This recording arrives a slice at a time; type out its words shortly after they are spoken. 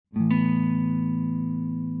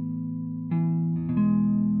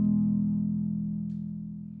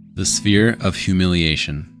The sphere of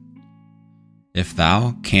humiliation. If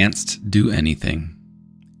thou canst do anything,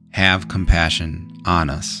 have compassion on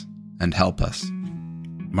us and help us.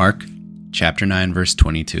 Mark chapter 9, verse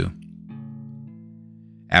 22.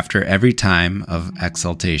 After every time of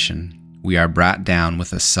exaltation, we are brought down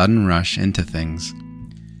with a sudden rush into things,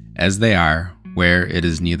 as they are, where it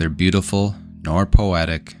is neither beautiful, nor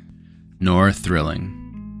poetic, nor thrilling.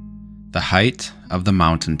 The height of the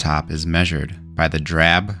mountaintop is measured by the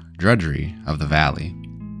drab drudgery of the valley,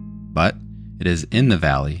 but it is in the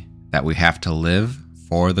valley that we have to live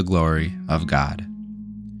for the glory of God.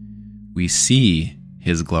 We see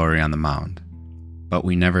His glory on the mound, but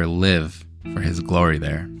we never live for His glory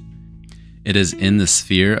there. It is in the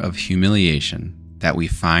sphere of humiliation that we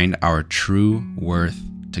find our true worth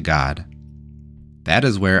to God. That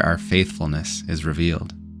is where our faithfulness is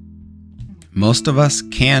revealed. Most of us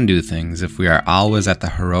can do things if we are always at the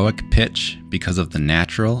heroic pitch because of the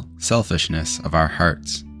natural selfishness of our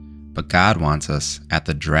hearts, but God wants us at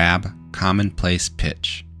the drab, commonplace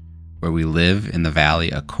pitch, where we live in the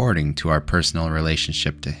valley according to our personal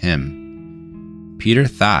relationship to Him. Peter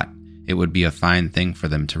thought it would be a fine thing for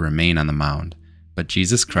them to remain on the mound, but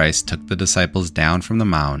Jesus Christ took the disciples down from the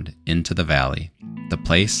mound into the valley, the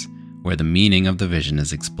place where the meaning of the vision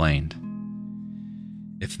is explained.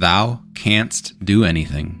 If thou canst do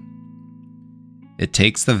anything, it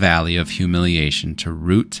takes the valley of humiliation to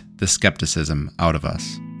root the skepticism out of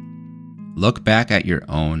us. Look back at your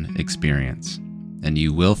own experience, and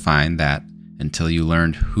you will find that until you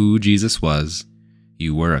learned who Jesus was,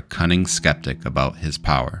 you were a cunning skeptic about His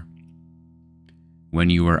power.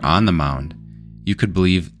 When you were on the mound, you could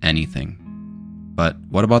believe anything. But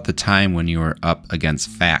what about the time when you were up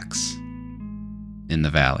against facts in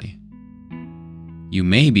the valley? You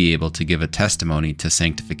may be able to give a testimony to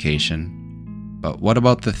sanctification, but what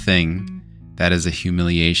about the thing that is a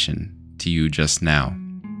humiliation to you just now?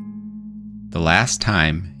 The last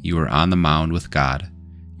time you were on the mound with God,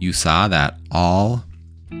 you saw that all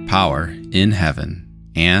power in heaven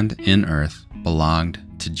and in earth belonged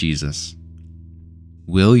to Jesus.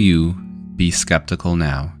 Will you be skeptical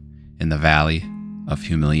now in the valley of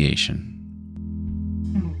humiliation?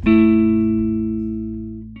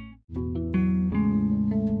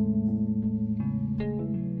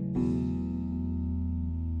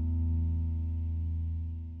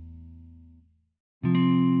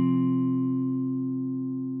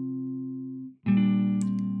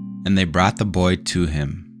 And they brought the boy to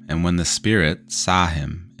him, and when the spirit saw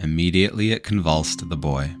him, immediately it convulsed the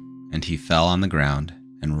boy, and he fell on the ground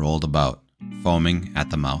and rolled about, foaming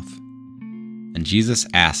at the mouth. And Jesus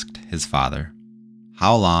asked his father,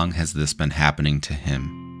 "How long has this been happening to him?"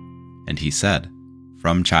 And he said,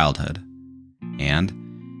 "From childhood. And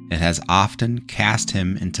it has often cast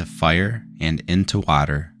him into fire and into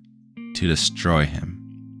water to destroy him.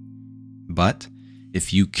 But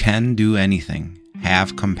if you can do anything,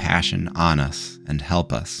 have compassion on us and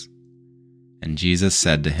help us." And Jesus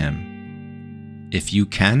said to him, "If you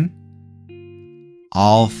can,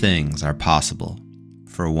 all things are possible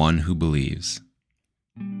for one who believes."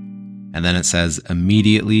 And then it says,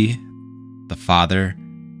 immediately the father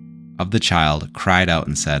of the child cried out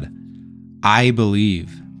and said, "I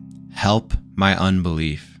believe, help my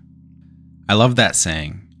unbelief." I love that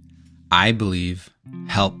saying, "I believe,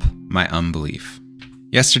 help my unbelief."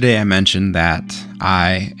 Yesterday I mentioned that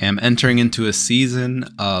I am entering into a season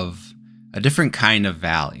of a different kind of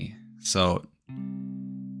valley. So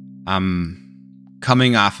I'm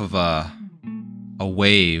coming off of a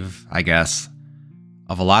wave, I guess,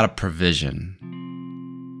 of a lot of provision.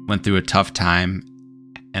 Went through a tough time,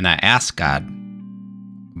 and I asked God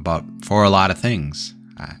for a lot of things.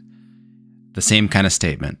 The same kind of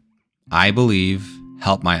statement. I believe,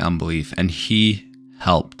 help my unbelief. And He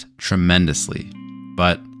helped tremendously.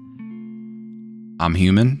 But I'm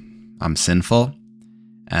human, I'm sinful,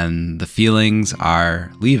 and the feelings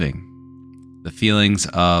are leaving. The feelings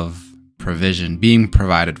of provision, being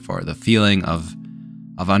provided for, the feeling of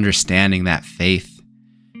understanding that faith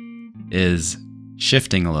is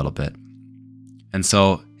shifting a little bit. And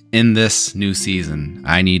so in this new season,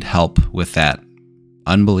 I need help with that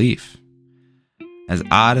unbelief. As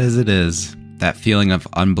odd as it is, that feeling of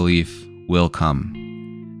unbelief will come.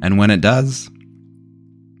 And when it does,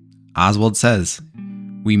 Oswald says,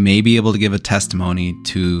 we may be able to give a testimony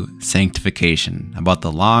to sanctification about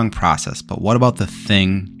the long process, but what about the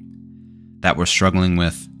thing that we're struggling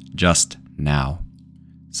with just now?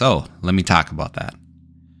 So let me talk about that.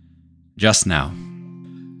 Just now.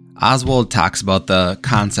 Oswald talks about the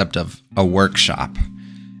concept of a workshop,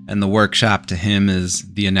 And the workshop to him is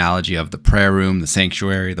the analogy of the prayer room, the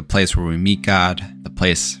sanctuary, the place where we meet God, the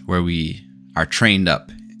place where we are trained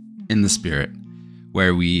up in the Spirit,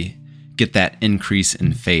 where we get that increase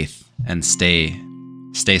in faith and stay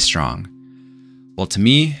strong. Well, to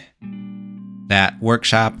me, that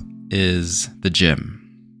workshop is the gym.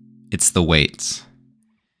 It's the weights.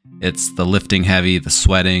 It's the lifting heavy, the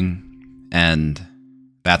sweating, and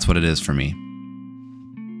that's what it is for me.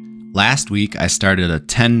 Last week, I started a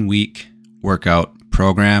 10-week workout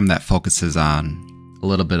program that focuses on a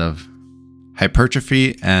little bit of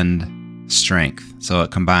hypertrophy and strength. So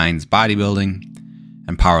it combines bodybuilding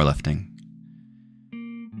and powerlifting,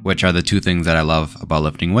 which are the two things that I love about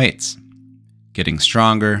lifting weights. Getting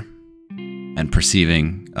stronger and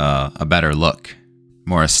perceiving a better look,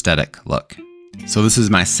 more aesthetic look. So this is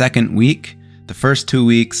my second week. The first 2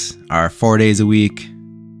 weeks are 4 days a week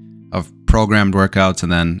of programmed workouts,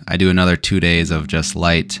 and then I do another 2 days of just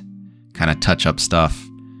light kind of touch-up stuff.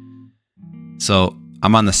 So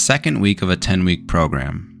I'm on the second week of a 10-week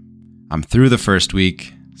program. I'm through the first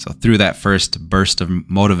week, so through that first burst of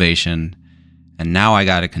motivation, and now I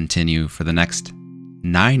got to continue for the next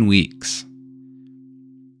 9 weeks.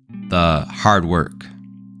 The hard work,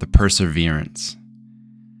 the perseverance,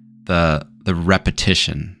 the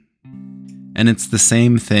repetition. And it's the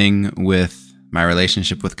same thing with my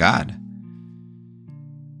relationship with God.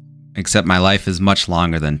 Except my life is much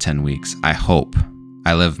longer than 10 weeks. I hope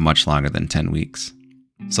I live much longer than 10 weeks.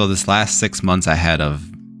 So this last 6 months I had of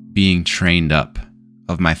being trained up,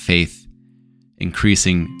 of my faith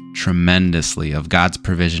increasing tremendously, of God's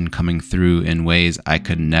provision coming through in ways I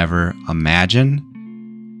could never imagine.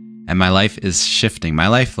 And my life is shifting. My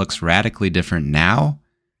life looks radically different now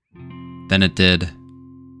than it did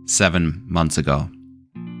 7 months ago.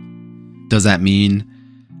 Does that mean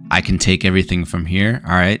I can take everything from here?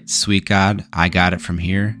 All right, sweet God, I got it from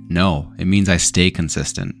here. No, it means I stay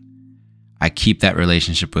consistent. I keep that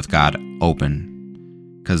relationship with God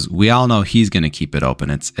open, because we all know He's going to keep it open.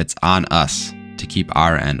 It's on us to keep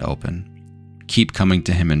our end open. Keep coming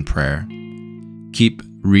to Him in prayer. Keep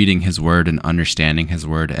reading His Word and understanding His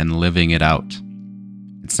Word and living it out.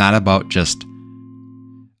 It's not about just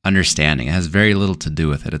understanding. It has very little to do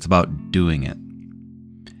with it. It's about doing it.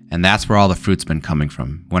 And that's where all the fruit's been coming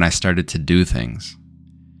from, when I started to do things.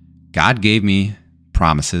 God gave me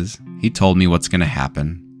promises. He told me what's going to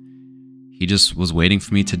happen. He just was waiting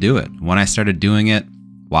for me to do it. When I started doing it,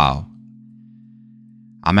 wow.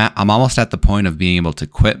 I'm almost at the point of being able to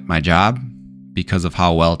quit my job because of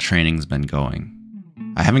how well training's been going.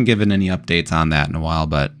 I haven't given any updates on that in a while,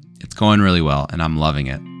 but it's going really well and I'm loving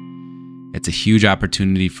it. It's a huge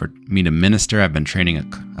opportunity for me to minister. I've been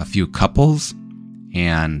training a few couples,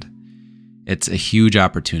 and it's a huge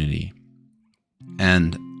opportunity.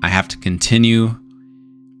 And I have to continue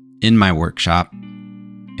in my workshop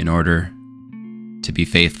in order to be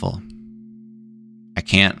faithful. I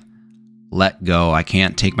can't let go. I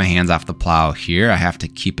can't take my hands off the plow here. I have to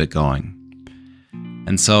keep it going.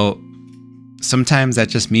 And so sometimes that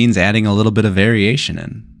just means adding a little bit of variation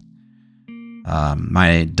in.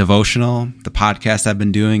 My devotional, the podcast I've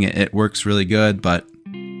been doing, it works really good, but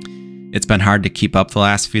it's been hard to keep up the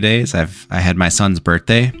last few days. I had my son's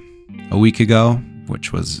birthday a week ago,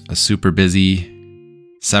 which was a super busy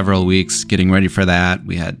several weeks getting ready for that.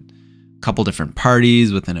 We had a couple different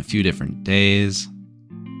parties within a few different days.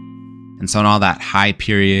 And so all that high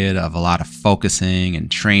period of a lot of focusing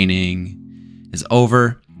and training is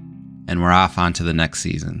over, and we're off onto the next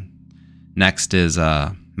season. Next is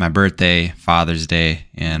my birthday, Father's Day,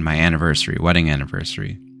 and my anniversary, wedding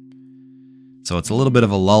anniversary. So it's a little bit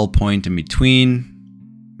of a lull point in between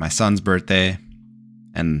my son's birthday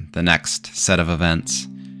and the next set of events.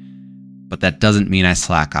 But that doesn't mean I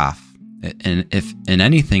slack off. And if in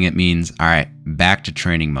anything, it means, all right, back to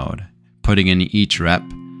training mode, putting in each rep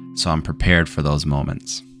so I'm prepared for those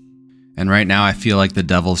moments. And right now I feel like the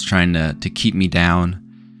devil's trying to keep me down,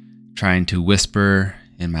 trying to whisper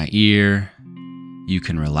in my ear, you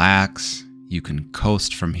can relax, you can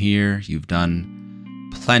coast from here, you've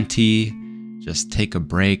done plenty, just take a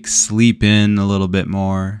break, sleep in a little bit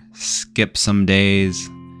more, skip some days,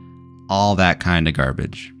 all that kind of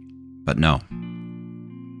garbage. But no.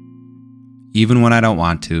 Even when I don't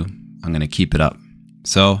want to, I'm going to keep it up.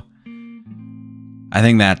 So I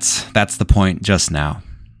think that's the point just now.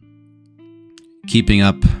 Keeping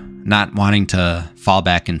up, not wanting to fall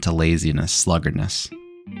back into laziness, sluggardness.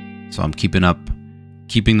 So I'm keeping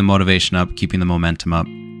the motivation up, keeping the momentum up,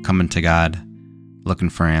 coming to God, looking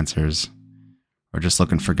for answers, or just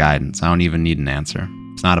looking for guidance. I don't even need an answer.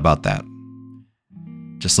 It's not about that.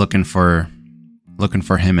 Just looking for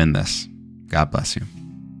Him in this. God bless you.